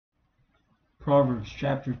Proverbs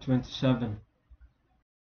chapter 27.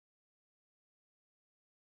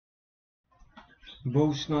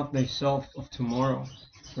 Boast not thyself of tomorrow,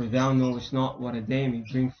 for thou knowest not what a day may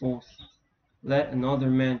bring forth. Let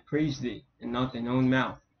another man praise thee, and not thine own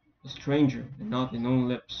mouth, a stranger, and not thine own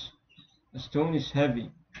lips. A stone is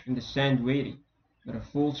heavy, and the sand weighty, but a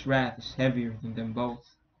fool's wrath is heavier than them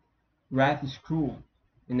both. Wrath is cruel,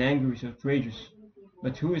 and anger is outrageous,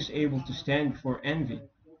 but who is able to stand before envy?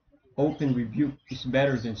 Open rebuke is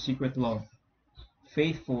better than secret love.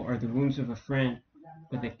 Faithful are the wounds of a friend,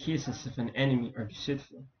 but the kisses of an enemy are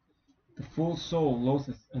deceitful. The full soul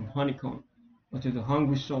loatheth an honeycomb, but to the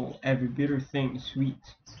hungry soul every bitter thing is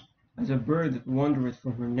sweet. As a bird that wandereth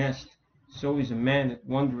from her nest, so is a man that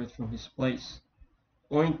wandereth from his place.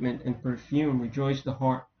 Ointment and perfume rejoice the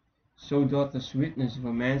heart, so doth the sweetness of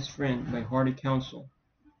a man's friend by hearty counsel.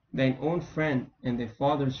 Thine own friend and thy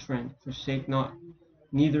father's friend forsake not,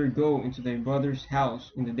 neither go into thy brother's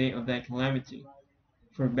house in the day of thy calamity.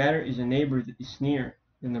 For better is a neighbor that is near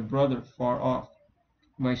than a brother far off.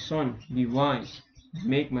 My son, be wise, and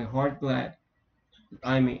make my heart glad, that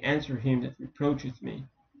I may answer him that reproacheth me.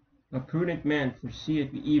 A prudent man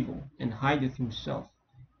foreseeth the evil, and hideth himself,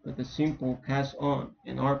 but the simple pass on,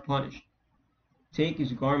 and are punished. Take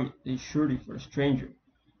his garment that is surety for a stranger,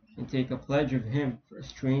 and take a pledge of him for a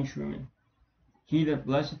strange woman. He that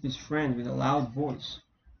blesseth his friend with a loud voice,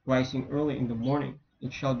 rising early in the morning,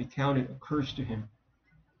 it shall be counted a curse to him.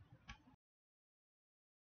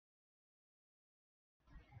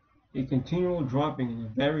 A continual dropping in a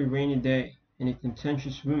very rainy day, and a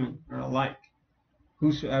contentious woman are alike.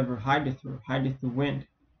 Whosoever hideth her hideth the wind,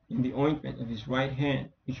 and the ointment of his right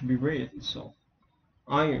hand which bewrayeth itself.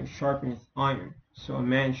 Iron sharpeneth iron, so a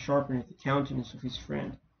man sharpeneth the countenance of his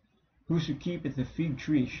friend. Whoso keepeth a fig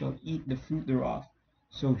tree shall eat the fruit thereof,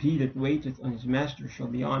 so he that waiteth on his master shall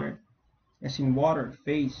be honored. As in water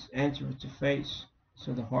face answereth to face,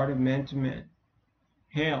 so the heart of man to man.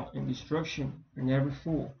 Hail and destruction are never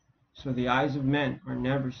full, so the eyes of men are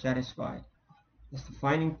never satisfied. As the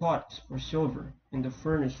finding pot is for silver, and the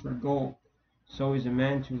furnace for gold, so is a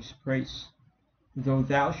man to his praise. Though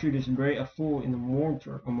thou shouldest bray a fool in a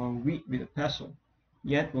mortar among wheat with a pestle,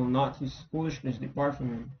 yet will not his foolishness depart from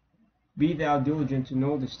him. Be thou diligent to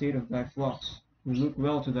know the state of thy flocks, and look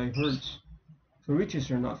well to thy herds. For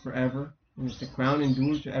riches are not for ever, and as the crown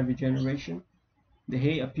endures to every generation. The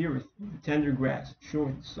hay appeareth, and the tender grass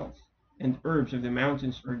showeth itself, and herbs of the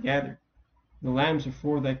mountains are gathered. The lambs are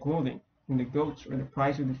for thy clothing, and the goats are the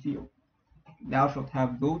price of the field. Thou shalt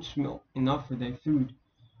have goat's milk enough for thy food,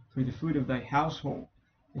 for the food of thy household,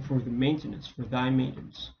 and for the maintenance for thy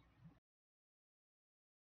maidens.